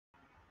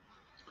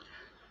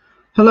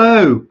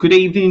Hello, good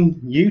evening,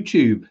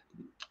 YouTube.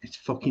 It's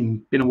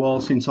fucking been a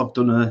while since I've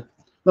done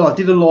I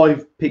did a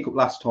live pickup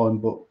last time,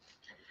 but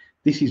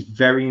this is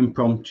very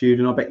impromptu,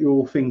 and I bet you're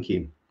all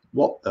thinking,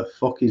 what the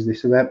fuck is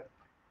this about?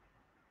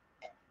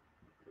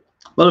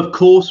 Well, of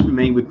course, with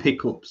me, with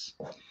pickups,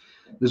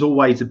 there's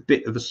always a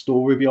bit of a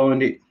story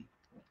behind it.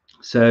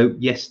 So,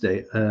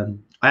 yesterday,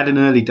 I had an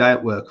early day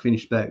at work,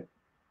 finished about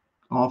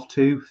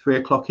 2:30, 3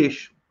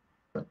 o'clock-ish.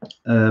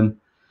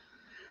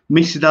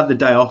 Mrs. had the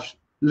day off.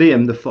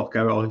 Liam, the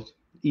fucker, right?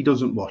 He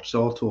doesn't watch,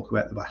 so I'll talk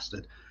about the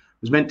bastard.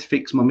 Was meant to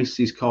fix my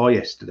missus' car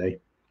yesterday,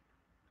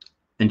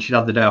 and she'd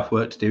had the day off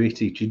work to do it.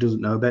 She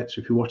doesn't know about it, so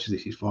if he watches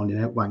this, he's finding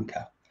out,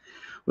 wanker.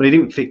 Well, he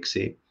didn't fix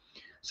it,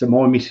 so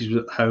my missus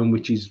was at home,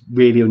 which is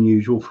really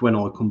unusual for when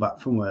I come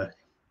back from work.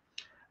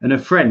 And a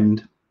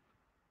friend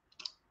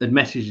had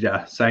messaged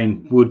her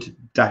saying, would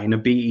Dana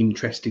be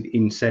interested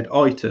in said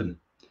item?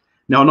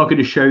 Now, I'm not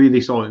going to show you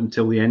this item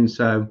till the end,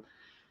 so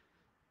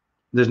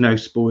there's no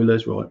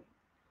spoilers, right?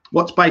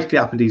 What's basically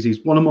happened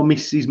is one of my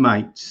missus'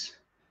 mates,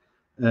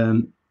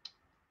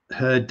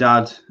 her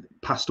dad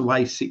passed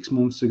away 6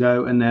 months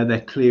ago, and now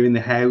they're clearing the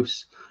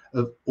house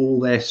of all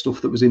their stuff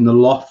that was in the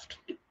loft.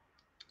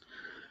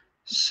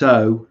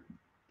 So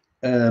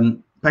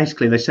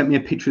basically they sent me a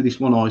picture of this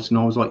one item,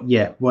 and I was like,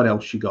 yeah, what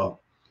else you got?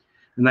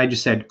 And they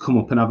just said, come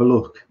up and have a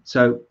look.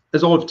 So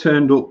as I've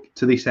turned up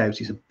to this house,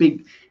 it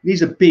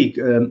is a big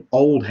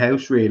old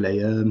house,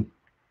 really,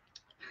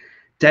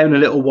 down a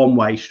little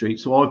one-way street.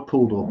 So I've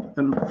pulled up,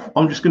 and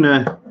I'm just going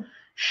to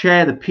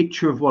share the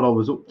picture of what I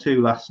was up to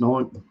last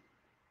night.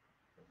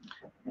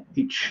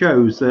 It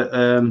shows that,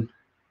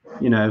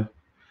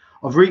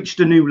 I've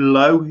reached a new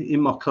low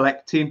in my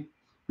collecting,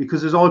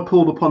 because as I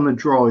pulled up on the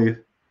drive,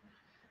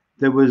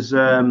 there was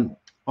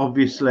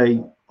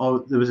obviously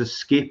there was a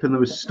skip, and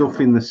there was stuff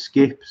in the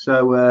skip.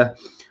 So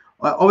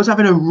I was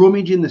having a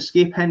rummage in the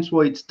skip, hence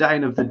why it's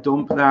down of the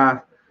dump.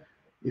 Now,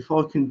 if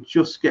I can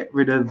just get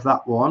rid of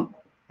that one,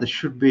 there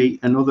should be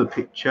another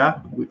picture,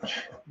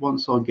 which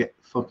once I get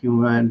fucking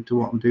around to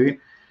what I'm doing,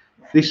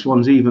 this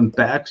one's even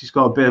better because it's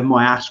got a bit of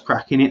my ass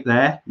crack in it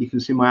there. You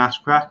can see my ass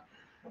crack.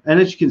 And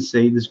as you can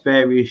see, there's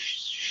various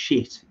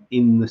shit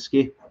in the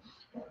skip.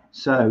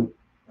 So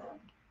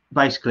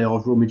basically,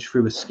 I've rummaged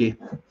through a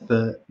skip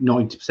for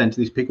 90% of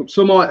this pickup.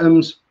 Some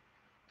items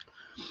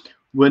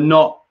were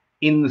not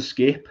in the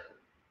skip.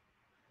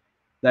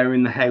 They were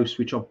in the house,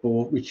 which I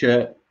bought, which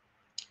are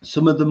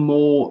some of the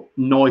more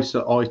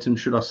nicer items,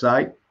 should I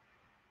say.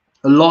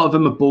 A lot of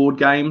them are board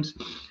games.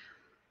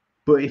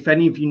 But if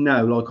any of you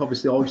know, like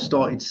obviously I've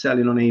started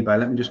selling on eBay.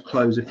 Let me just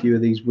close a few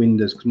of these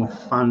windows because my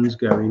fan's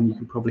going. You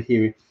can probably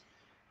hear it.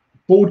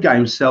 Board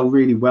games sell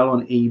really well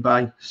on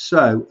eBay.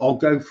 So I'll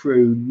go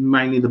through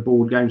mainly the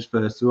board games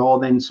first. There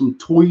are then some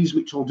toys,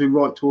 which I'll do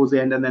right towards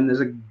the end. And then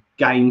there's a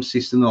game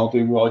system that I'll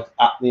do right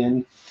at the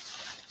end.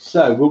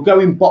 So we'll go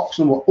in box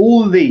number.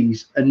 All of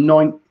these are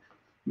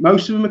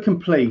most of them are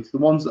complete. The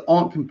ones that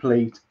aren't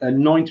complete are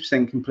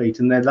 90% complete,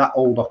 and they're that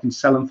old I can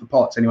sell them for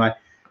parts anyway.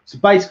 So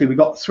basically, we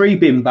got 3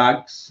 bin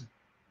bags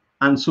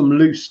and some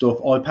loose stuff.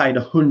 I paid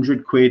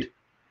 100 quid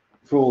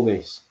for all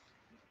this,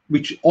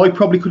 which I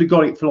probably could have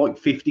got it for like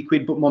 50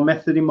 quid, but my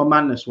method in my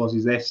madness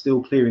is they're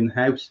still clearing the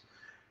house.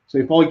 So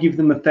if I give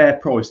them a fair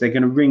price, they're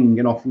going to ring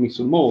and offer me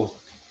some more.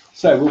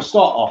 So we'll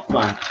start off,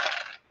 man.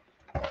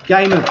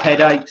 Game of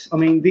headaches. I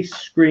mean, this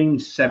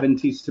screams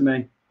 70s to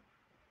me.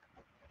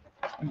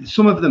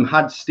 Some of them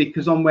had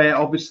stickers on where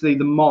obviously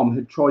the mom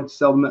had tried to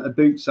sell them at a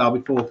boot sale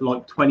before for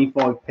like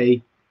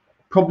 25p,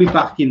 probably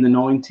back in the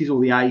 90s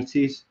or the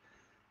 80s.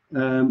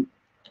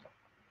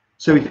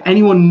 So if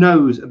anyone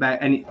knows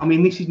about any, I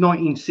mean, this is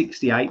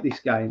 1968, this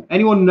game.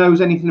 Anyone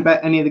knows anything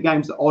about any of the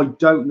games that I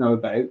don't know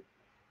about,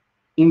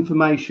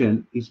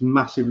 information is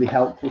massively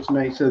helpful to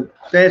me. So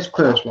there's the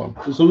first one.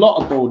 There's a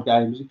lot of board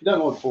games. If you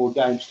don't like board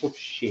games, tough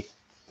shit.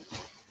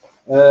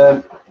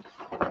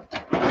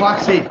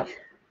 Classic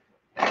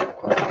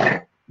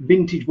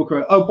vintage book.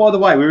 Oh, by the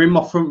way, we're in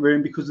my front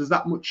room because there's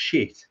that much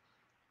shit.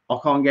 I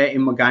can't get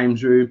in my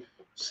games room.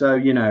 So,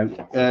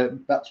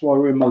 that's why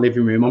we're in my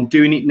living room. I'm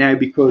doing it now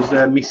because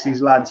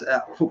Mrs. Lad's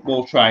at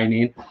football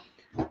training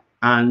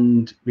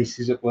and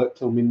Mrs. at work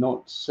till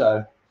midnight.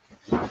 So,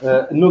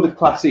 another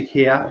classic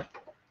here,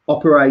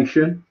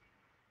 Operation.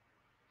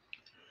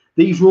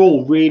 These were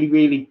all really,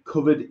 really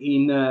covered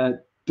in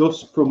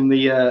dust from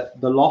the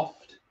loft.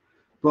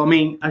 But I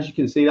mean, as you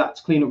can see, that's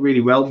cleaned up really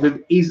well. There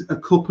is a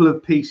couple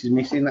of pieces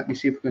missing. Let me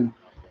see if I can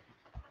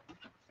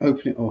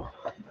open it up.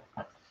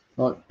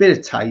 Like, bit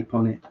of tape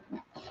on it.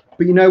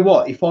 But you know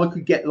what? If I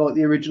could get like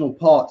the original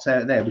parts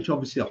out there, which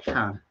obviously I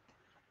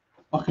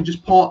can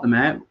just part them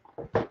out.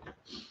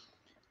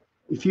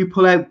 If you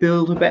pull out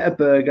Build a Better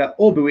Burger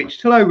or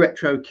Bewitched, hello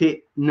Retro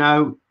Kit.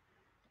 No,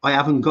 I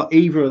haven't got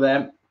either of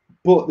them.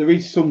 But there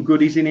is some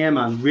goodies in here,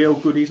 man. Real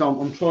goodies.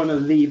 I'm trying to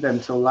leave them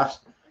till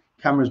last.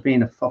 Camera's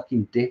being a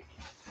fucking dick.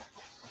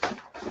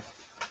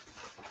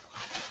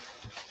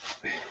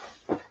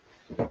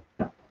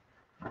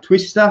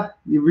 Twister,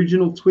 the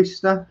original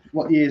Twister.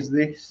 What year is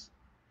this?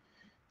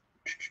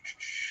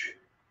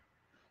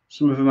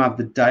 Some of them have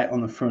the date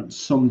on the front,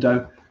 some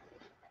don't.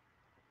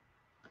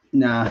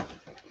 Nah,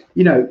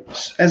 you know,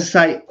 as I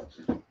say,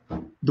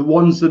 the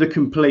ones that are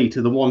complete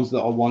are the ones that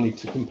I wanted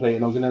to complete,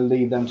 and I'm going to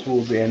leave them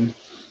towards the end.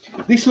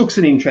 This looks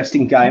an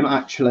interesting game,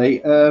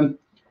 actually.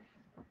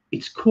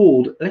 It's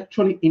called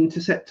Electronic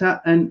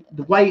Interceptor, and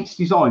the way it's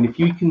designed, if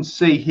you can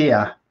see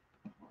here,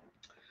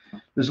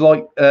 there's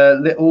like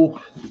little,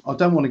 I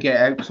don't want to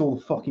get out because all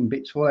the fucking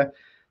bits fall out.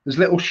 There's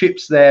little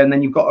ships there, and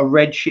then you've got a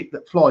red ship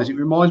that flies. It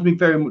reminds me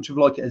very much of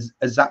like a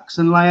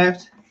Zaxxon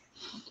layout.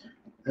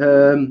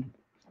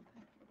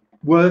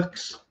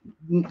 Works.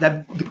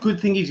 The good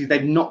thing is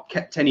they've not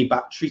kept any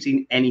batteries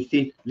in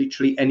anything,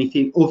 literally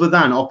anything, other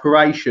than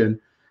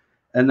operation,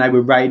 and they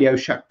were Radio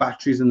Shack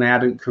batteries and they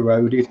hadn't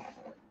corroded.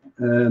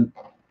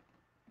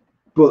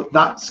 But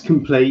that's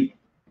complete.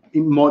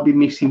 It might be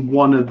missing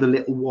one of the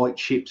little white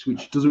ships,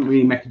 which doesn't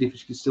really make a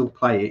difference. You can still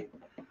play it.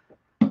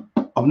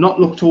 I've not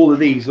looked all of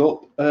these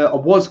up. I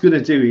was going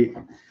to do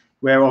it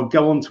where I'll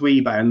go onto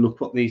eBay and look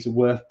what these are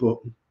worth, but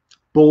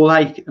ball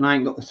ache and I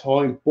ain't got the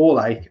time.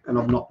 Ball ache and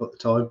I've not got the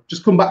time.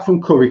 Just come back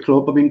from Curry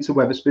Club. I've been to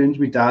Wetherspoons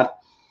with Dad.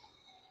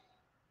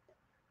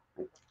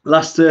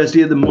 Last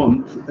Thursday of the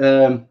month,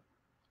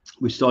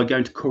 we started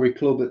going to Curry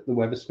Club at the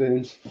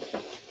Wetherspoons.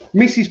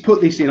 Mrs. put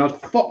this in. I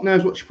fuck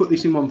knows what she put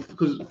this in on,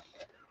 because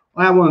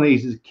I had one of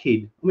these as a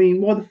kid. I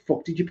mean, why the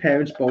fuck did your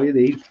parents buy you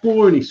these?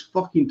 Boring as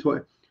fucking toy.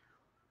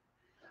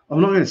 I'm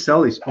not going to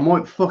sell this. I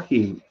might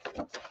fucking,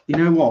 you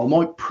know what? I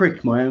might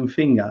prick my own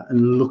finger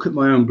and look at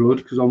my own blood,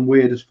 because I'm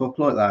weird as fuck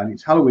like that. And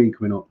it's Halloween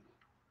coming up.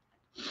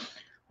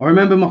 I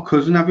remember my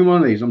cousin having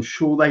one of these. I'm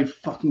sure they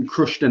fucking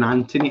crushed an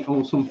ant in it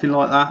or something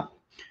like that.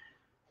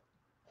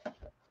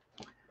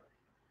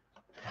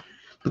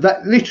 But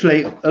that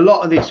literally, a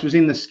lot of this was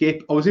in the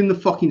skip. I was in the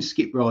fucking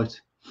skip,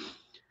 right?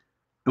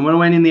 And when I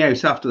went in the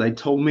house after, they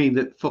told me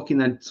that fucking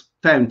they'd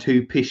found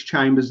 2 piss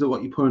chambers that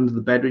what you put under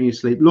the bed when you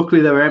sleep.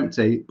 Luckily, they were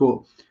empty, but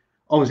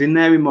I was in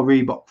there in my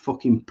Reebok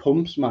fucking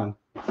pumps, man.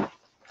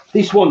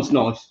 This one's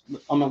nice.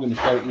 I'm not going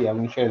to show it here. I'm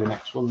going to show you the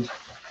next ones.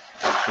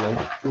 Actually,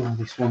 oh,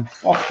 this one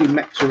fucking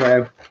mecks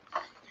around.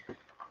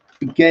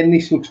 Again,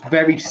 this looks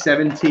very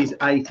 70s,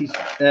 80s,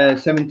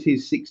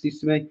 70s, 60s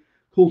to me.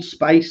 Called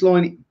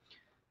Spaceline.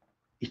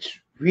 It's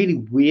really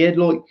weird.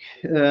 Like,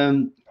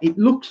 it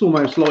looks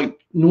almost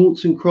like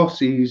noughts and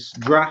crosses,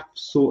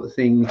 drafts sort of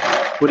thing,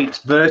 but it's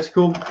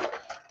vertical.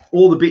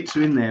 All the bits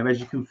are in there, as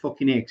you can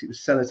fucking hear, because it was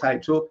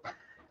sellotaped up.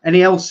 Any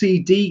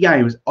LCD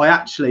games,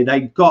 they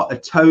got a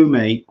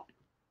Tomy.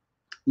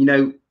 You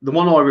know, the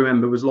one I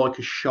remember was like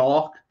a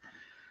shark,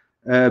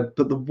 but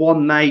the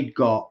one they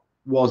got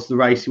was the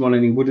racing one,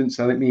 and he wouldn't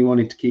sell it me. He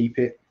wanted to keep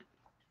it.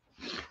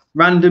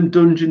 Random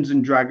Dungeons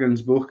and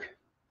Dragons book.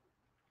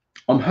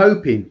 I'm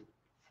hoping,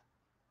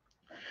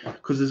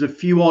 because there's a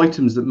few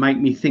items that make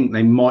me think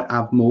they might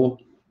have more.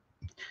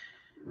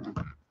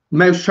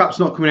 Mousetrap's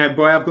not coming out,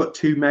 but I have got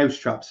 2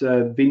 mousetraps,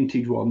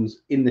 vintage ones,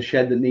 in the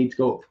shed that need to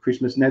go up for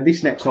Christmas. Now,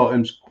 this next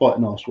item's quite a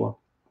nice one.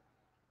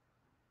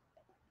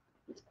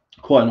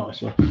 Quite a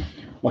nice one.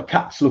 My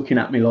cat's looking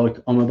at me like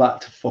I'm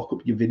about to fuck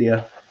up your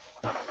video.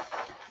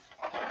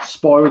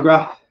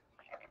 Spirograph.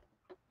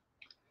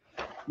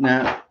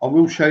 Now, I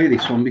will show you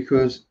this one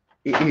because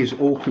it is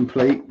all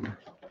complete,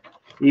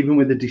 even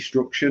with the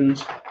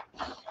destructions.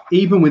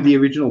 Even with the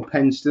original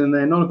pen still in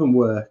there, none of them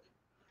work.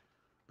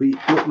 But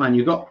look, man,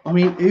 you got, I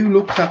mean, who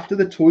looks after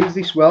the toys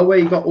this well, where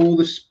you got all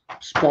the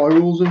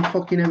spirals and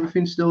fucking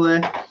everything still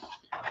there?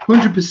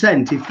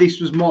 100%, if this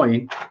was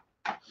mine,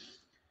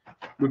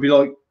 would be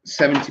like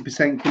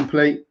 70%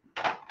 complete.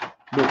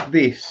 But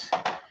this,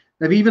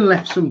 they've even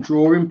left some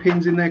drawing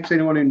pins in there, because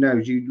anyone who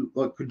knows, you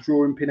like could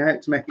drawing pin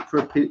out to make it for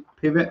a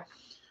pivot.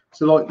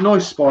 So, like,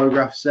 nice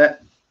spirograph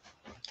set.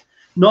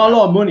 Not a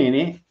lot of money in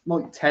it,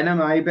 like tenner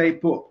maybe,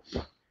 but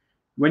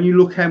when you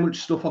look how much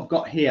stuff I've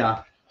got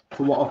here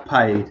for what I've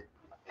paid,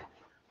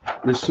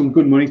 there's some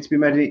good money to be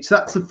made in it. So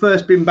that's the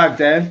first bin bag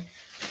down.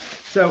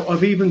 So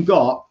I've even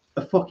got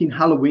a fucking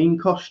Halloween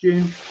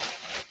costume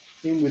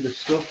in with the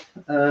stuff.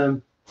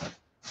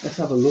 Let's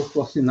have a look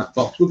what's in that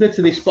box. We'll get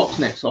to this box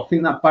next. I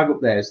think that bag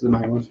up there is the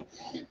main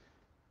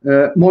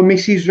one. My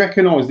missus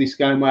recognised this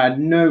game. I had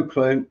no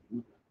clue.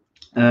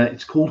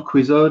 It's called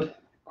Quizard.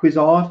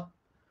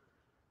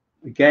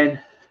 Again,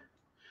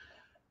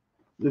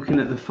 looking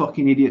at the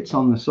fucking idiots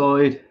on the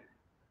side.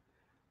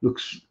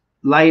 Looks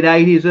late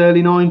 80s,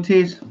 early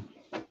 90s.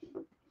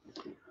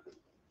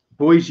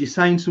 Boys, you're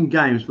saying some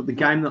games, but the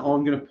game that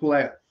I'm going to pull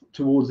out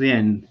towards the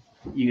end,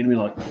 you're going to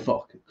be like,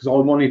 fuck, because I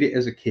wanted it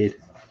as a kid.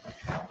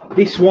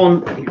 This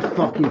one, it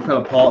fucking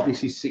fell apart.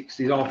 This is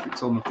 60s, half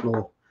it's on the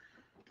floor.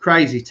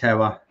 Crazy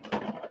Tower.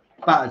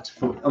 Battered to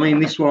foot. I mean,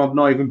 this one I've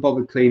not even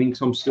bothered cleaning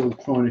because I'm still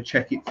trying to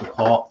check it for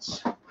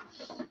parts.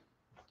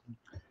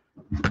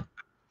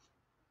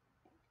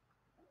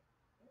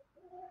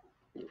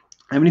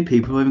 How many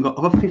people have I even got?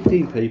 I've got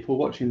 15 people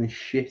watching this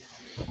shit.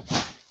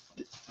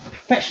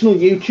 Professional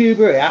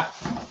YouTuber here.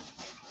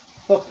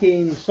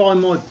 Fucking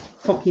sign my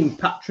fucking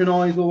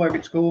patronise or whatever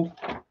it's called.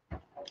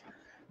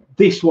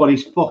 This one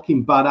is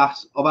fucking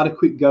badass. I've had a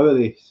quick go of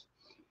this.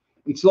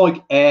 It's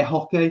like air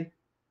hockey.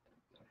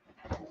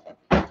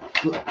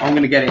 Look, I'm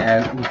gonna get it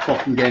out. I'm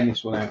fucking getting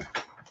this one out.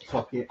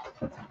 Fuck it.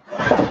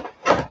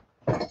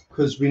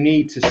 Because we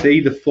need to see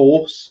the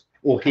force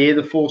or hear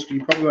the force.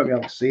 You probably won't be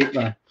able to see it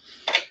there.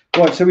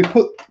 Right, so we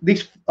put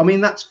this. I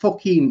mean, that's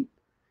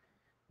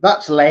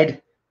lead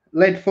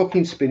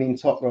fucking spinning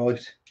top,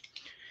 right?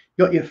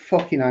 You got your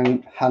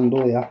fucking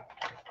handle here.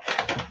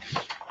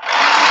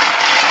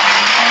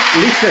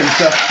 Listen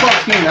to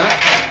fucking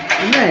that,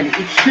 and then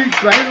it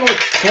shoots round like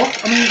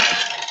fuck. I mean,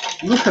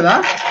 look at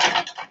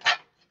that.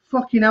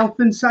 Fucking health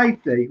and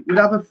safety. We'd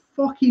have a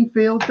fucking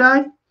field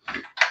day.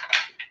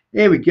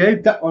 Here we go.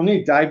 I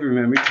knew Dave would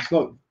remember it. It's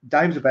like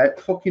Dave's about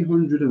fucking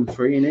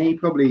 103, and he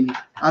probably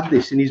had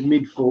this in his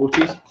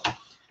mid-40s.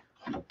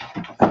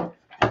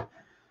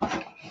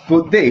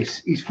 But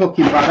this is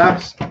fucking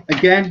badass.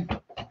 Again,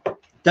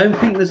 don't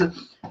think there's a,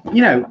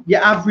 you know,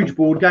 your average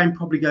board game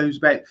probably goes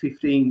about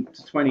 15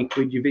 to 20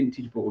 quid, your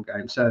vintage board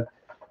game. So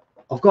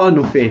I've got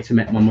enough here to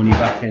make my money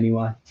back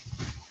anyway.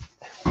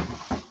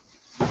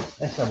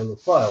 Let's have a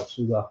look. What else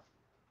we got?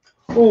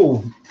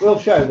 Oh, we'll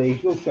show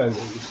these.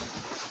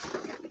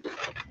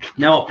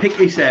 Now I'll pick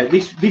this out.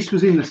 This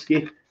was in the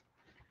skip.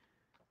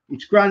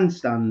 It's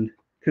grandstand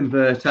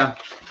converter.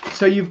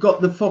 So you've got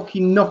the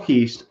fucking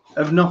knockiest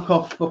of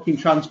knockoff fucking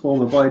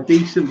transformer by a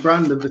decent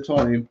brand of the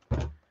time.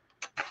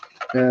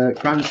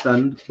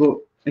 Grandstand, but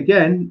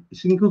again,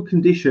 it's in good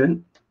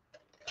condition.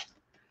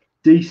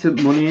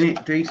 Decent money in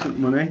it. Decent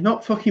money.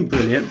 Not fucking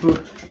brilliant,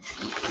 but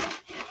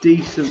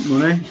decent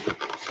money.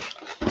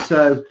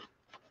 So,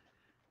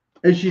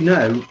 as you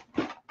know,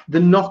 the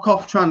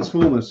knockoff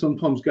transformers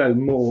sometimes go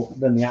more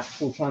than the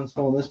actual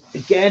transformers.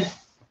 Again,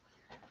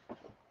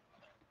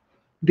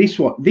 this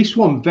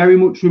one very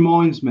much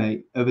reminds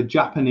me of a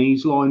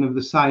Japanese line of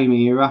the same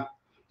era.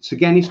 So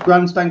again, it's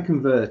grandstand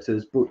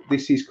converters, but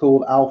this is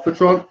called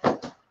Alphatron.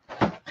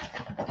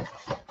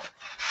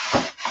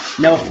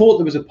 Now, I thought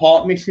there was a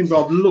part missing,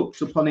 but I've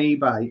looked up on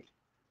eBay,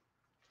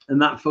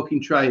 and that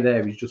fucking tray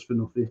there is just for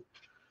nothing.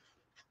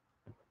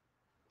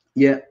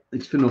 Yeah,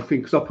 it's for nothing,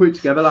 because I put it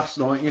together last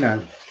night, you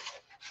know.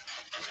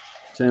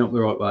 Turn up the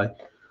right way.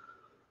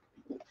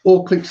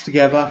 All clicks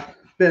together,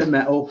 bit of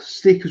metal,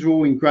 stickers are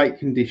all in great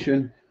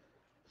condition.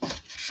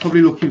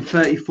 Probably looking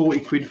 30, 40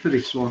 quid for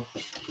this one.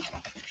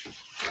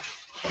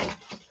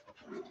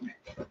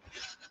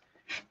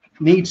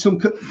 Need some,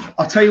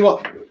 I'll tell you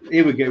what,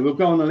 here we go, we'll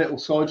go on a little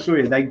side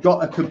story. They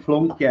got a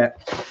Kaplunk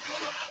yet,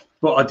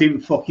 but I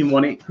didn't fucking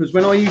want it, because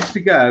when I used to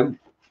go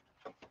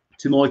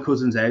to my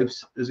cousin's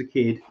house as a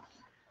kid,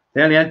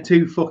 they only had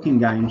 2 fucking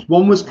games.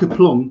 One was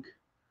Kaplunk,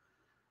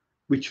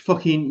 which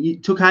fucking,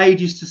 it took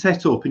ages to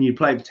set up, and you'd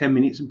play it for 10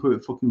 minutes and put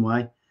it fucking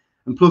away.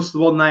 And plus the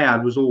one they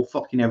had was all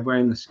fucking everywhere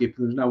in the skip,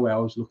 and there's no way I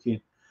was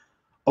looking.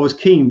 I was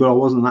keen, but I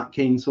wasn't that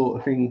keen sort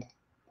of thing.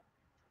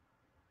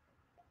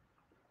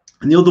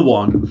 And the other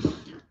one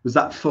was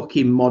that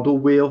fucking model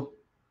wheel,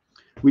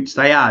 which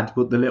they had,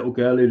 but the little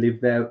girl who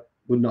lived there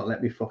would not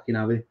let me fucking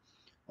have it.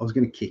 I was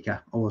going to kick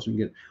her. I wasn't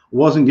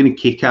going to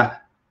kick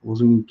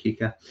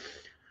her.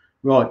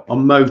 Right,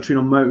 I'm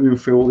motoring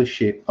through all this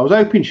shit. I was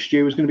hoping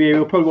Stu was going to be here.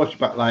 We'll probably watch it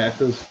back later,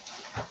 because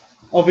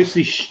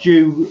obviously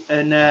Stu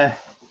and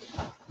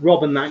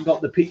Rob and that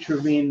got the picture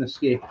of me in the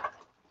skip.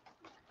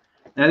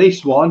 Now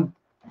this one,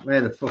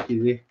 where the fuck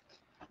is it?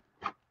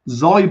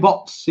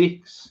 Zybot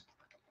 6.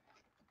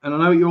 And I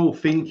know what you're all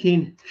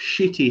thinking,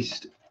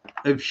 shittest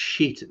of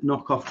shit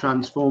knockoff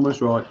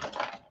transformers, right?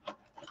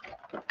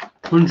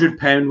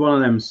 £100 one of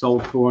them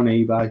sold for on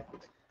eBay.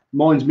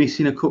 Mine's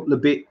missing a couple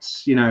of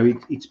bits, you know,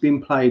 it's been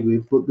played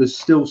with, but there's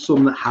still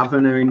some that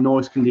haven't, are in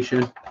nice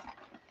condition.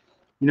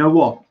 You know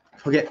what?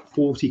 If I get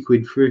 40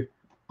 quid for it,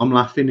 I'm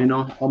laughing, you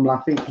know. I'm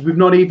laughing, because we've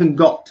not even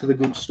got to the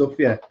good stuff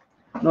yet.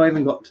 Not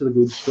even got to the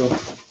good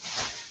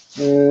stuff.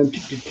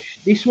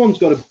 This one's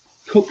got a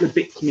couple of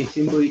bits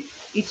missing, but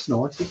it's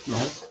nice, it's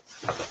nice.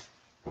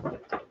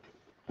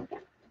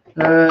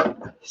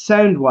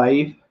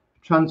 Soundwave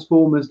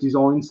Transformers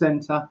Design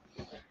Centre.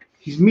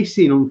 He's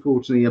missing,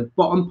 unfortunately, a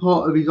bottom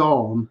part of his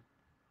arm,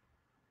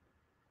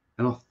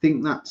 and I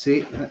think that's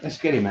it. Let's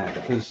get him out,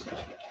 because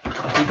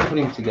I did put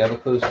him together,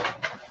 because,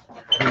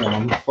 you know,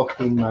 I'm a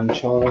fucking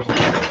man-child.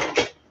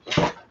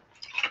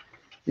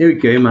 Here we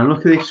go, man.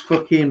 Look at this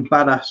fucking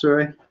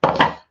badassery.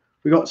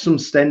 We got some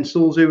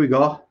stencils. Here we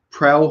go.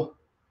 Prel.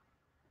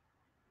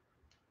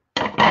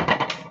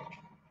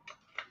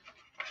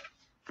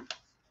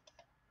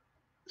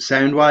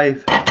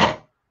 Soundwave.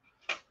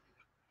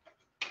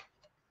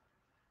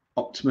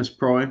 Optimus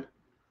Prime.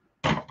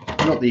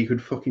 Not that you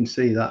could fucking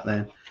see that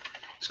then.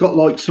 It's got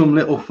like some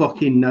little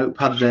fucking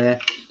notepad there.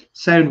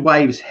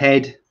 Soundwave's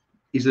head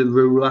is a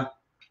ruler.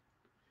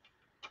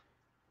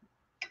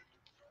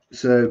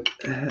 So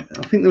I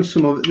think there's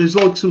some other, there's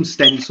like some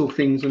stencil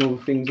things and other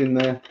things in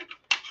there.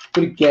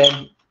 But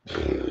again,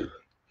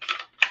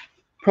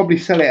 probably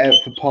sell it out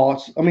for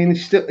parts. I mean,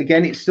 it's still,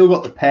 again, it's still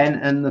got the pen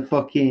and the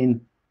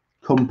fucking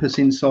compass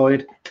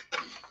inside.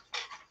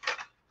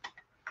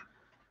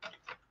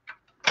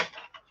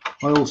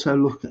 I also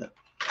look at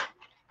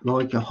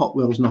like a Hot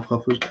Wheels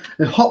knockoff.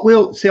 A Hot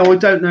Wheel. See, I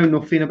don't know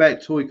nothing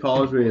about toy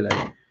cars really.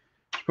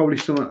 It's probably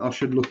something I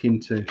should look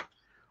into.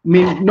 I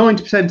mean,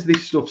 90% of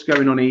this stuff's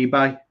going on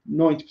eBay.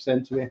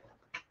 90% of it.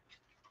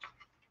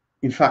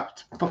 In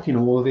fact, fucking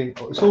all of it.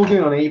 It's all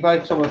going on eBay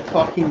because I'm a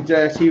fucking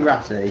dirty,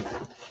 ratty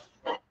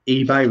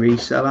eBay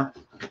reseller.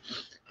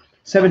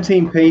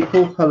 17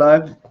 people.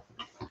 Hello.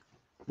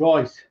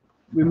 Right.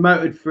 We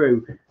motored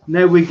through.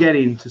 Now we're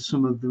getting to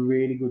some of the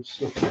really good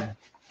stuff there.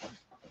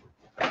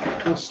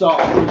 We'll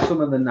start off with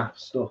some of the naff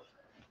stuff.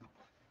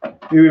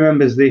 Who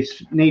remembers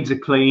this? Needs a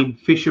clean.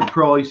 Fisher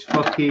Price,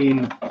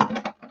 fucking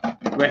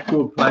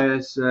record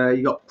players.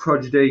 You got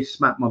Prodigy,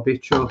 Smack My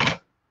Bitch Up.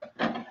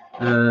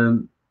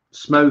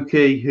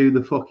 Smokey, Who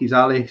the Fuck is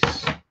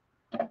Alice?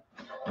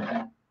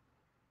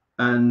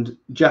 And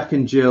Jack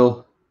and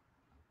Jill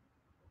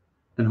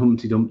and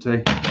Humpty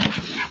Dumpty.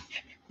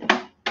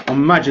 I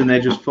imagine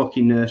they're just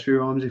fucking nursery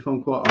rhymes, if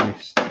I'm quite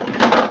honest.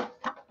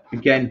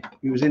 Again,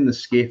 it was in the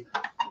skip.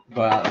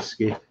 Got out of the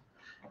skip.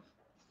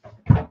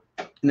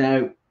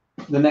 Now,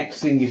 the next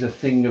thing is a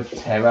thing of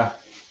terror.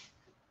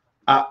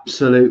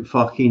 Absolute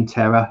fucking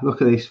terror.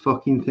 Look at this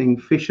fucking thing.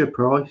 Fisher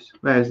Price.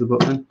 Where's the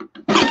button?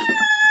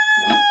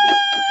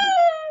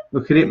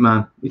 Look at it,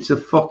 man. It's a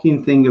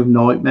fucking thing of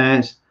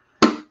nightmares.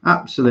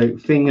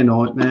 Absolute thing of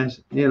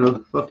nightmares. Here,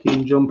 look.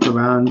 Fucking jump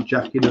around.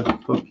 Jack in a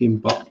fucking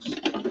box.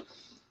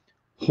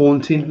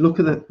 Haunting. Look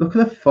at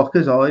the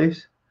fucker's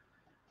eyes.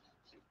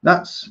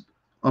 That's.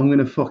 I'm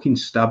gonna fucking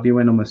stab you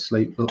when I'm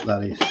asleep. Look,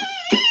 that is.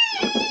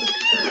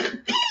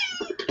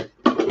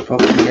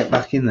 Fucking get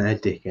back in there,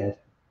 dickhead.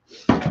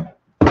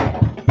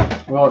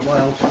 Right, what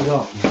else we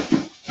got?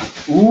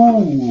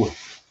 Ooh.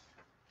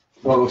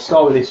 Right, we'll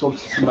start with this one.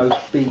 It's the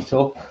most beat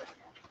up.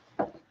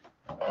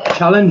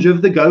 Challenge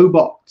of the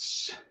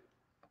GoBots.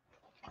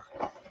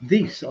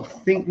 This, I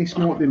think this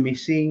might be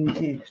missing.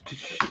 It's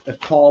just a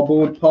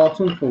cardboard part,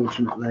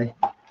 unfortunately.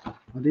 I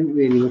didn't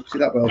really look at it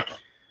that well.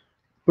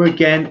 But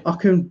again, I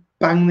can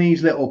bang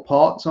these little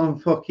parts on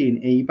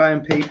fucking eBay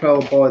and people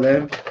will buy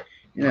them.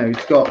 You know,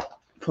 it's got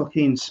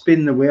fucking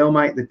spin the wheel,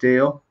 make the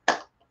deal.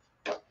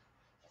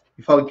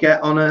 If I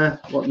get on a,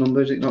 what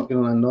number is it not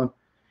going to land on?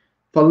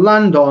 If I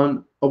land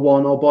on a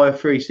 1, I'll buy a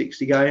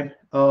 360 game.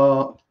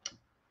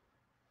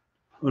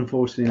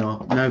 Unfortunately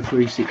not. No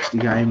 360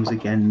 games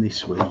again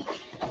this week.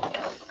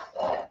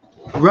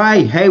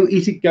 Ray, how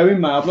is it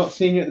going, mate? I've not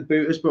seen you at the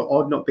Booters, but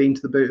I've not been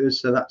to the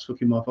Booters, so that's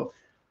fucking my fault.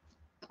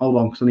 Hold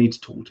on, because I need to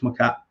talk to my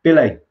cat.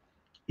 Billy,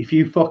 if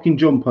you fucking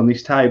jump on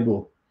this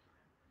table,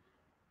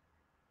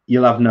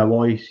 you'll have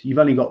no eyes. You've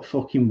only got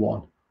fucking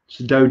one.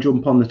 So don't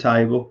jump on the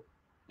table.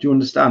 Do you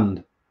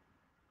understand?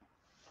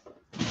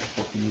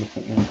 Fucking look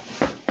at me.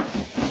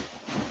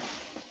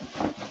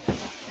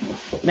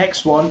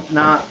 Next one.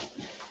 Now,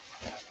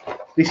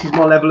 this is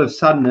my level of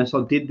sadness.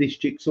 I did this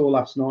jigsaw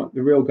last night.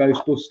 The Real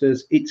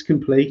Ghostbusters. It's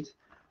complete.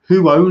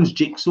 Who owns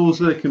jigsaws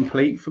that are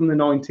complete from the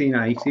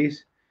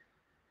 1980s?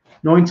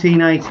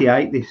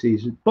 1988 this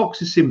is. Box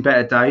has seen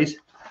better days.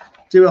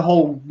 Do a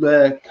whole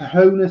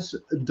Cojones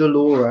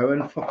Doloro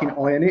and fucking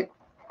iron it.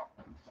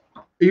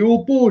 Are you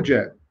all bored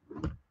yet?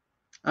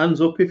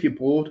 Hands up if you're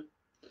bored.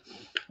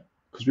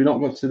 Because we've not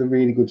got to the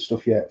really good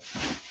stuff yet.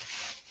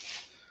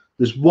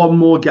 There's one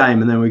more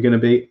game and then we're going to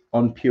be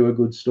on pure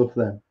good stuff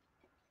then.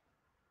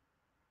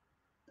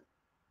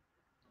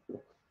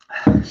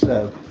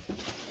 So,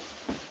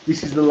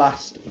 this is the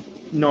last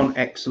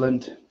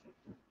non-excellent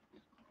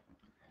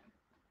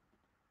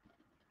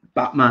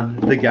Batman,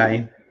 the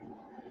game.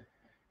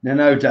 Now,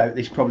 no doubt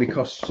this probably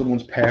cost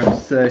someone's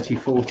parents 30,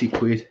 40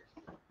 quid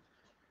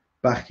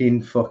back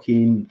in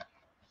fucking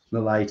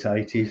the late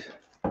 80s.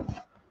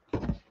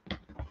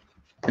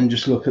 And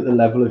just look at the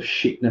level of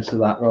shitness of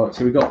that. Right,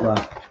 so we got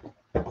that.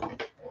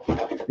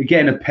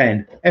 Again, a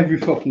pen. Every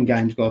fucking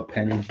game's got a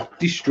pen in.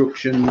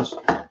 Destructions,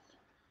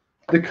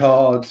 the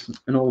cards,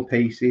 and all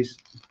pieces.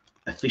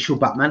 Official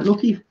Batman.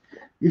 Look,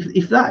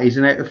 if that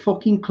isn't out of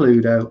fucking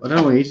Cluedo, I don't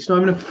know what it is. It's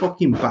not even a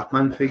fucking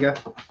Batman figure.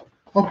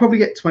 I'll probably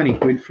get 20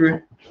 quid for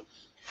it.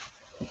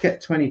 I'll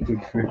get 20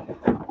 quid for it.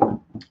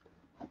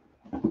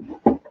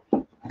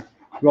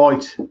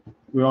 Right,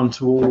 we're on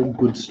to all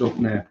good stuff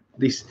now.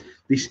 This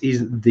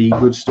is the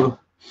good stuff.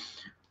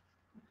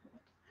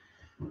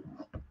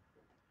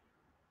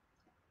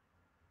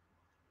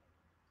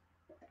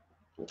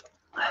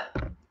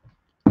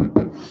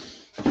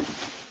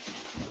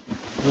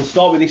 We'll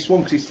start with this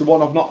one because it's the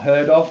one I've not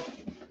heard of.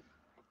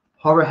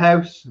 Horror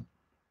House.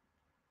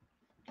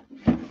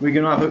 We're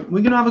gonna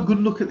have a good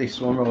look at this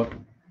one, right?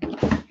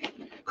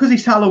 Because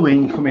it's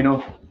Halloween coming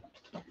up.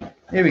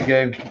 Here we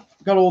go.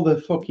 Got all the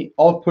fucking.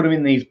 I've put them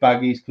in these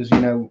baggies because you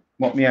know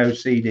what my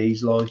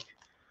OCD's like.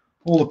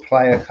 All the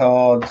player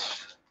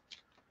cards,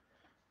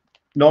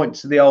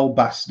 Knights of the Old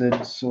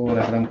Bastards, or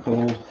whatever they're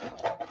called.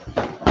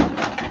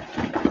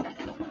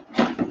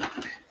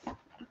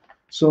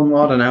 Some,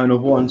 I don't know,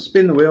 another one.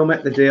 Spin the wheel,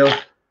 make the deal.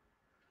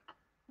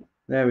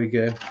 There we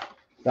go.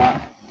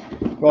 That.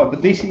 Right,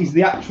 but this is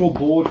the actual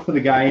board for the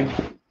game.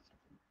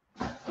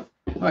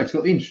 Oh, it's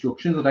got the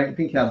instructions. I don't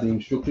think it had the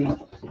instructions.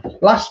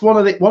 Last one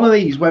of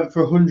these went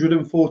for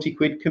 140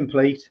 quid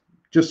complete.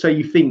 Just so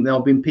you think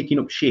they've been picking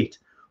up shit.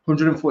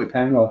 140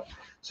 pound off.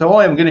 So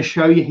I am going to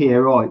show you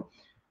here, right?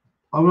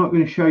 I'm not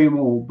going to show you them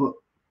all, but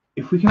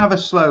if we can have a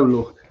slow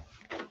look,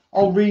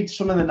 I'll read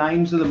some of the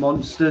names of the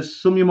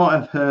monsters. Some you might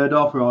have heard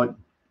of, right?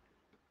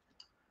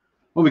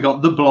 Well, we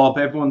got the Blob.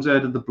 Everyone's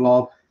heard of the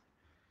Blob.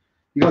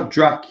 You got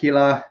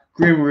Dracula,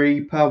 Grim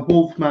Reaper,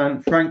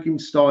 Wolfman,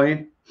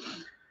 Frankenstein.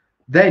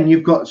 Then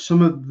you've got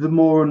some of the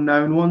more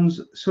unknown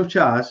ones, such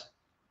as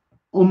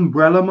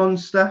Umbrella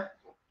Monster,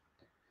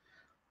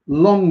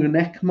 Long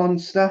Neck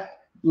Monster,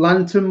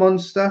 Lantern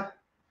Monster.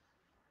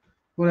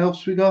 What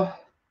else we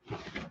got?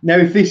 Now,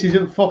 if this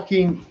isn't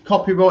fucking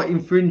copyright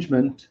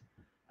infringement,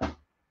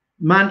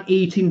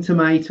 Man-Eating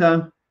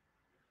Tomato.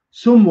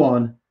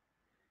 Someone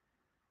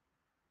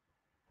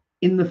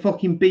in the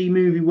fucking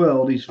B-movie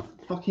world is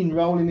fucking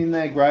rolling in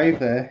their grave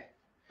there.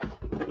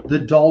 The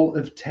Doll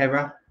of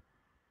Terror.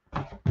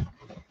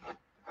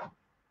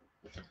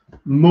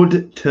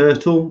 Mud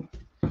Turtle.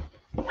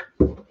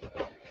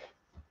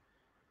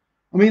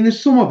 I mean,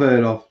 there's some I've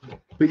heard of,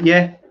 but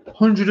yeah,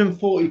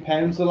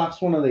 £140 the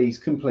last one of these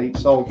complete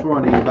sold for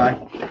on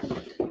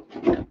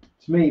eBay.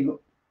 To me,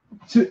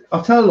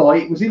 I'll tell a lie,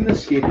 it was in the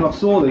skip and I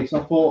saw this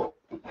and I thought,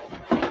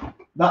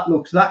 that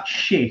looks that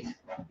shit,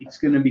 it's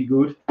going to be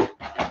good.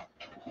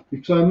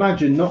 Because I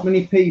imagine not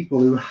many people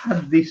who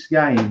had this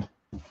game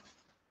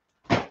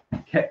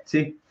kept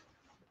it.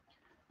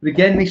 But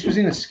again, this was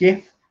in a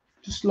skip,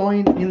 just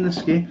lying in the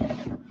skip.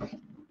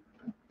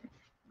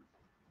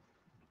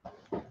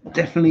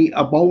 Definitely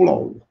a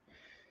bolo.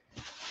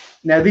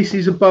 Now this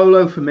is a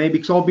bolo for me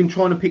because I've been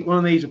trying to pick one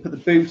of these up at the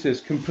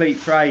booters complete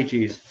for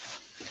ages.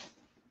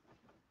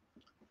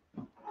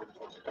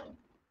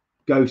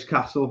 Ghost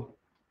Castle.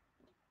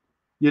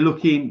 You're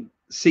looking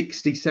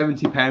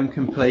 £60–70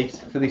 complete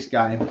for this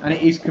game, and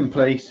it is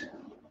complete.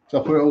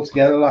 So I put it all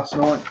together last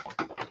night.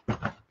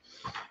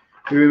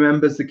 Who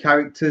remembers the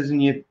characters,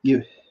 and you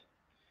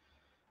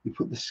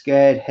put the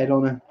scared head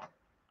on her.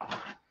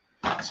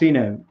 So you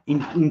know,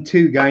 in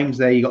 2 games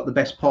there, you got the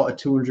best part of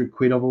 200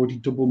 quid. I've already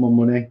doubled my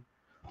money.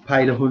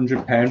 Paid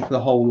 £100 for the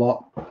whole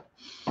lot.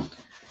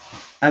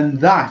 And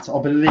that,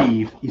 I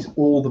believe, is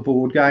all the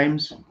board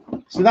games.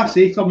 So that's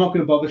it. I'm not going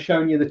to bother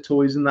showing you the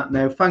toys and that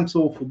now. Thanks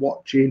all for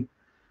watching.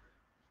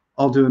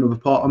 I'll do another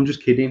part. I'm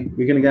just kidding.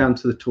 We're going to go on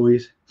to the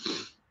toys.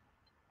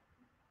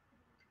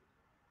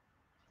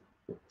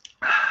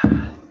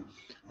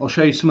 I'll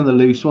show you some of the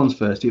loose ones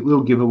first. It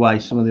will give away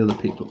some of the other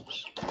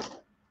pickups.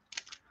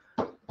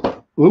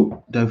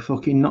 Oh, don't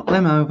fucking knock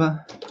them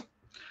over.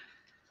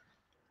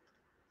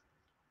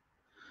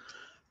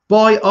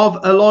 Be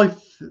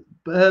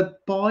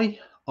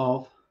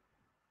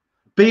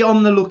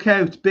on the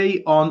lookout.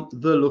 Be on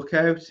the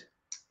lookout.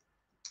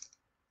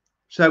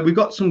 So we've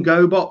got some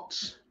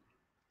GoBots.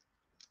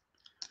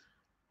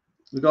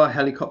 We've got a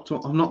helicopter.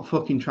 I'm not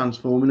fucking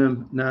transforming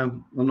them.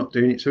 No, I'm not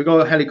doing it. So we've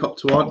got a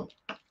helicopter one.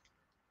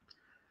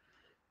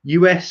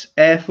 US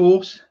Air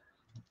Force.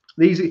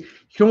 These, you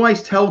can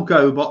always tell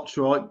GoBots,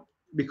 right?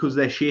 Because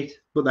they're shit,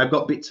 but they've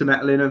got bits of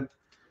metal in them.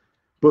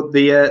 But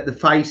the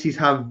faces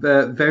have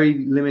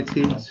very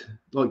limited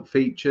like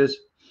features.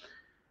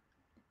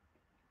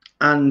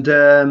 And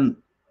a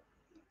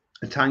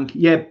tank.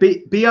 Yeah,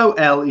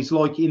 BOL is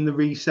like in the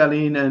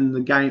reselling and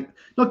the game,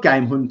 not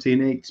game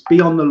hunting. It's be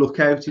on the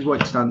lookout is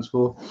what it stands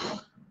for.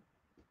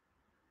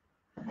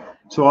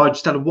 So I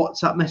just had a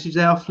WhatsApp message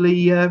there off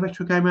the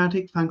Retro Game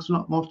Addict. Thanks for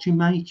not watching,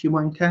 mate, you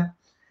wanker.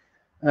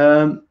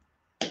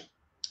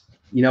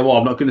 You know what?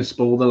 I'm not going to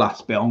spoil the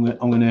last bit. I'm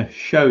going to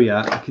show you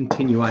a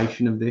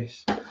continuation of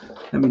this.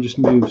 Let me just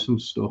move some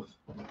stuff.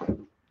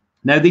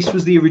 Now, this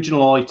was the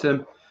original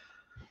item.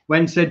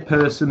 When said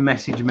person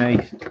messaged me,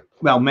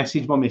 well,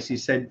 messaged my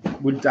missus, said,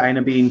 would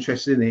Dana be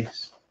interested in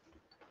this?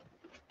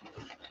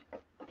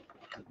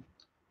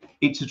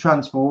 It's a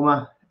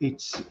transformer.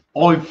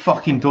 I've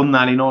fucking done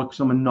that, you know, because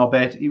I'm a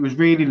knobhead. It was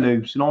really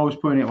loose, and I was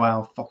putting it away.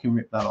 I'll fucking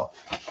rip that off.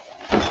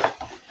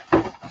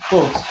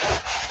 But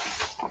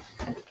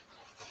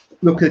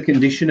look at the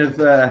condition of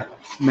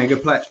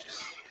Megaplex.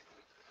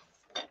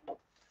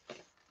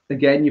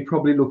 Again, you're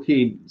probably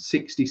looking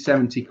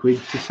 60–70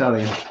 quid to sell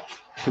him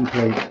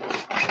complete.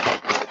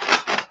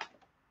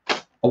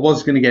 I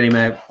was going to get him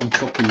out. I'm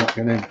fucking not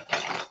going to.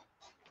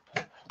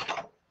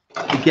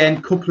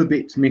 Again, couple of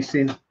bits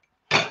missing.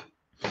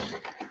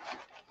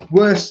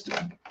 Worst,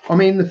 I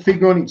mean, the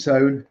figure on its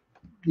own,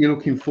 you're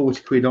looking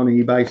 40 quid on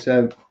eBay,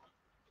 so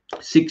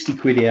 60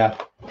 quid here.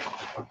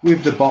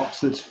 With the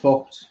box that's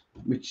fucked,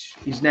 which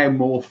is now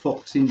more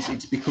fucked since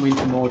it's become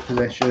into my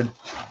possession.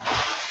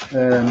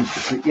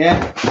 But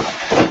yeah,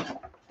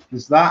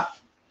 there's that.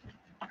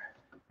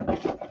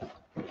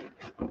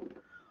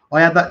 I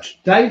had that.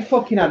 Dave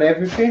fucking had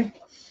everything.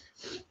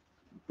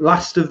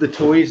 Last of the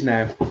toys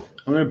now.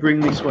 I'm going to bring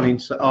this one in.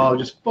 So, oh,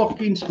 just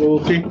fucking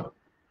sporty.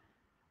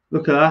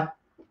 Look at that.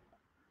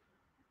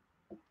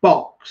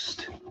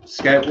 Boxed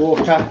Scout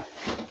Walker.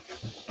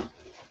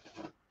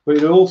 But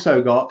it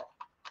also got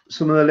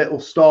some of the little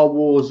Star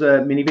Wars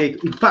mini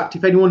vehicles. In fact,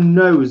 if anyone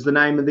knows the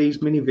name of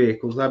these mini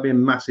vehicles, that'd be a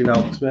massive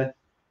help to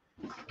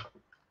me.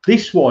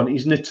 This one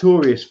is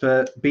notorious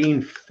for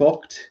being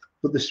fucked,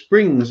 but the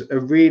springs are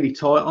really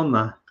tight on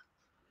that.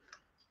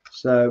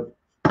 So,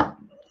 I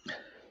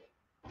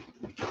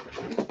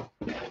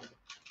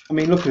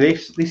mean, look at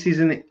this. This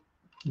isn't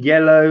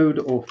yellowed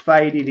or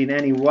faded in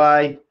any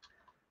way.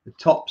 The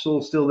top's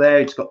all still there.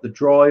 It's got the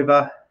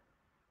driver.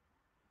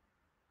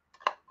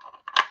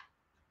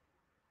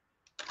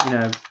 You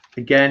know,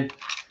 again,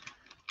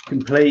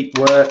 complete,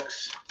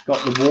 works.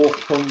 Got the walk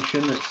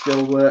function that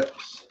still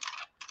works.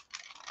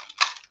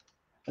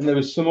 And there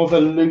was some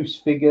other loose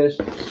figures.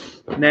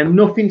 Now,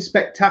 nothing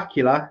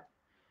spectacular.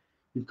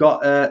 You've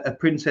got a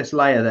Princess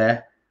Leia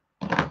there.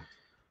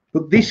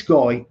 But this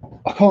guy,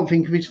 I can't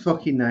think of his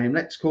fucking name.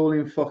 Let's call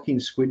him fucking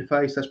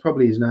Squidface. That's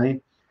probably his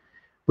name.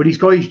 But he's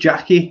got his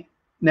jacket.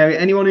 Now,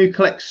 anyone who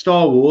collects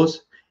Star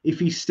Wars, if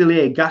he's still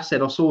here,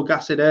 Gashead, I saw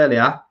Gashead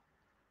earlier.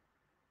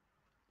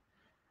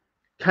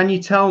 Can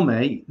you tell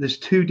me there's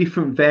two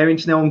different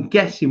variants? Now, I'm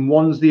guessing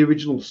one's the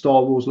original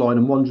Star Wars line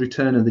and one's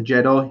Return of the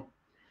Jedi.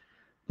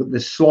 But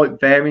there's slight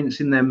variants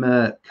in them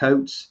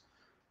coats.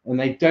 And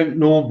they don't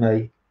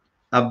normally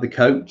have the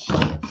coats.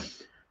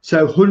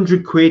 So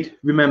 100 quid,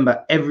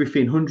 remember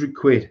everything, 100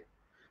 quid.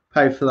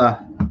 Pay for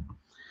that.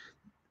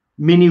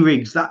 Mini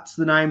rigs, that's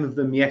the name of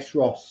them, yes,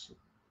 Ross.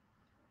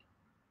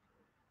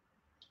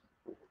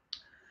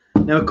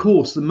 Now, of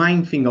course, the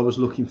main thing I was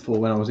looking for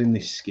when I was in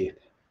this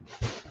skip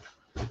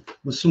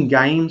was some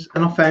games,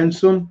 and I found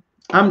some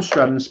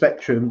Amstrad and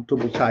Spectrum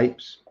double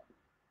tapes.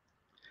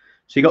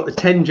 So you got the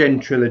 10 Gen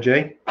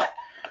trilogy.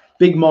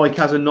 Big Mike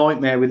has a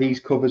nightmare with these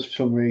covers for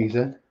some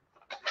reason.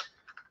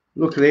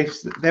 Look at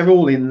this, they're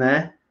all in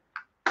there.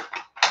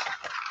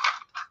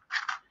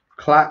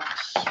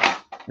 Clacks,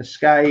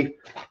 Escape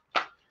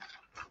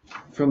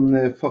from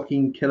the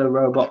fucking killer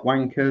robot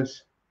wankers,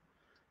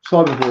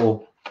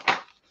 Cyberball.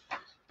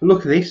 But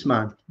look at this,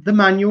 man. The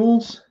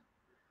manuals.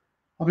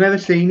 I've never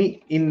seen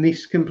it in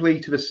this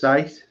complete of a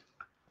state.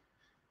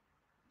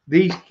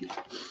 These.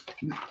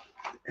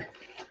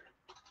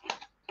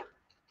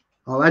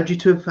 I'll add you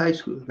to a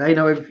Facebook. They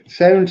know everything.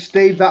 Sound,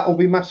 Steve, that will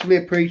be massively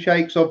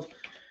appreciated because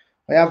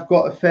I have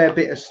got a fair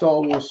bit of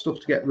Star Wars stuff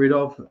to get rid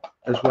of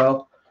as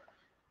well.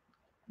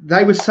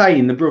 They were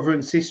saying, the brother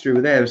and sister who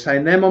were there, were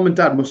saying their mum and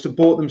dad must have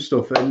bought them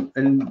stuff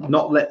and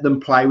not let them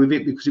play with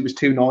it because it was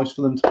too nice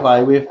for them to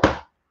play with.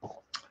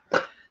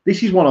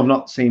 This is one I've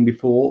not seen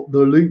before, the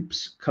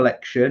Loops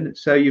collection.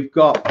 So you've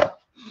got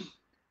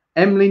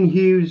Emlyn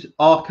Hughes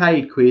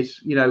arcade quiz,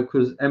 you know,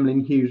 because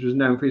Emlyn Hughes was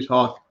known for his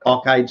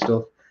arcade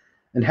stuff,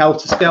 and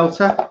Helter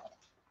Skelter.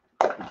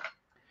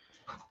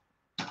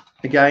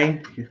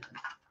 Again,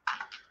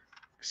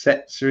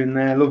 sets are in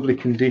there, lovely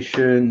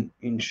condition,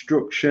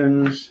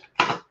 instructions.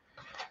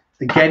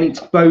 Again, it's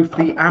both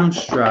the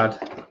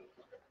Amstrad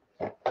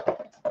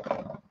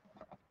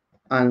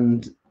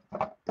and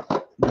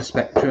the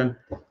Spectrum.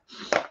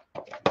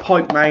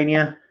 Pipe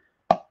Mania.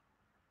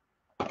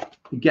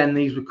 Again,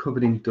 these were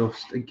covered in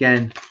dust.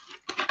 Again,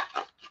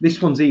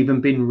 this one's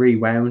even been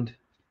rewound.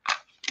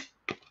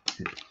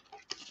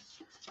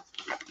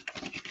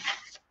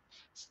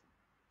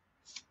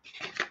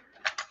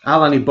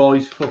 Al only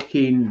buys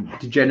fucking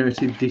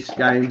degenerative disc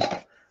games.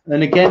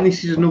 And again,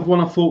 this is another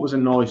one I thought was a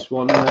nice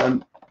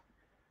one.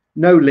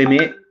 No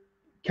Limit,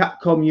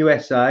 Capcom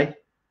USA,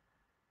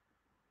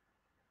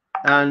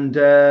 and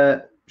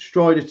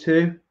Strider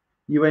 2,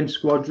 UN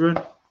Squadron.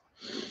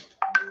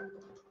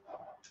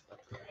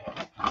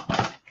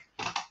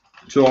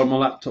 It's alright, my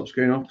laptop's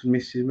going off because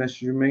Missy's is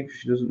messaging me because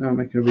she doesn't know I'm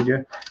making a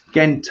video.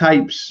 Again,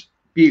 tapes,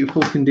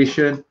 beautiful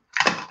condition.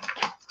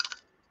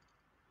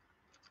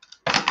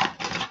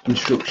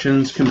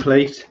 Instructions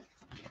complete.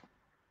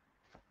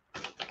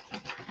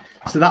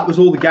 So that was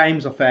all the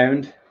games I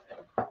found.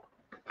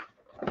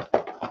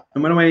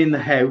 And when I went in the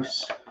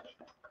house, I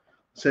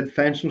said,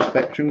 found some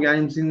Spectrum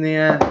games in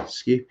the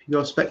skip. You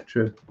got a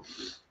Spectrum?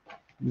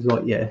 He was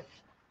like, yeah.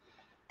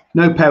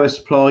 No power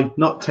supply,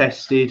 not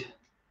tested,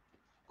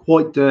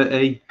 quite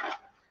dirty.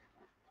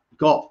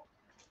 Got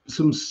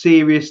some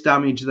serious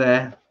damage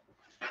there.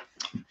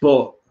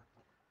 But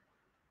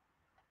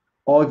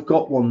I've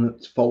got one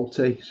that's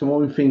faulty. So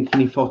I'm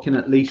thinking if I can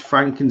at least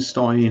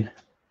Frankenstein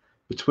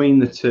between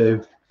the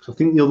two. Because I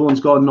think the other one's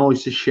got a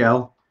nicer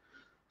shell.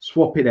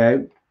 Swap it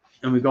out.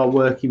 And we've got a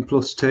working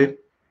 +2.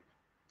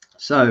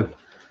 So,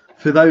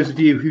 for those of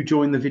you who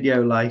joined the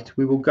video late,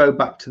 we will go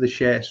back to the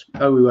shares.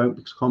 Oh, we won't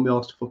because I can't be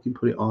asked to fucking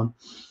put it on.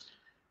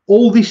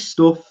 All this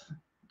stuff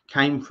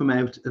came from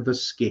out of a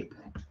skip.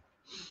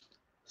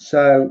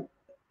 So,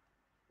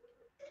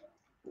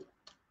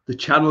 the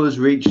channel has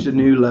reached a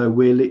new low.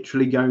 We're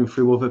literally going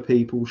through other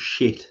people's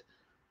shit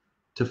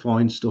to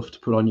find stuff to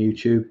put on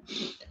YouTube.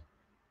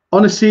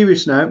 On a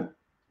serious note,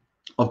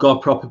 I've got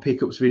a proper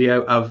pickups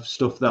video of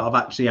stuff that I've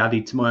actually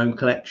added to my own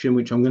collection,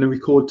 which I'm going to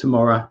record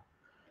tomorrow,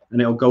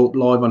 and it'll go up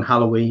live on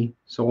Halloween.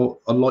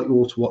 So I'd like you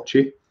all to watch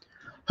it.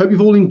 Hope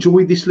you've all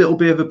enjoyed this little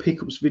bit of a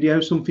pickups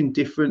video, something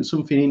different,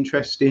 something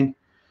interesting.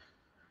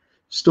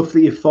 stuff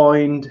that you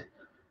find.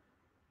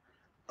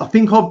 I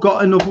think I've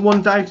got another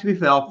one, Dave, to be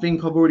fair. I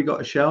think I've already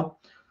got a shell.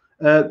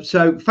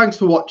 So thanks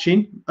for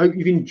watching. Hope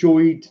you've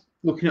enjoyed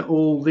looking at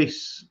all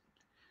this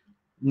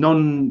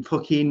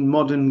non-fucking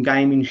modern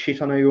gaming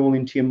shit. I know you're all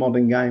into your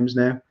modern games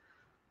now.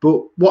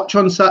 But watch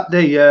on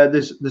Saturday.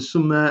 There's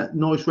some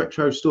nice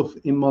retro stuff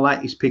in my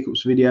latest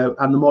pickups video.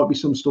 And there might be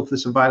some stuff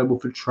that's available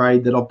for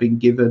trade that I've been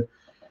given.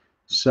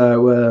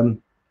 So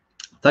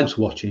thanks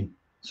for watching.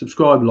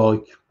 Subscribe,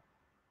 like,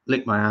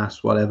 lick my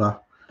ass, whatever.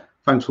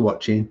 Thanks for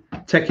watching.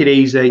 Take it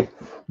easy.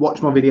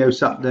 Watch my video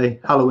Saturday,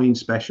 Halloween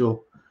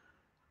special.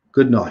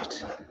 Good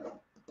night.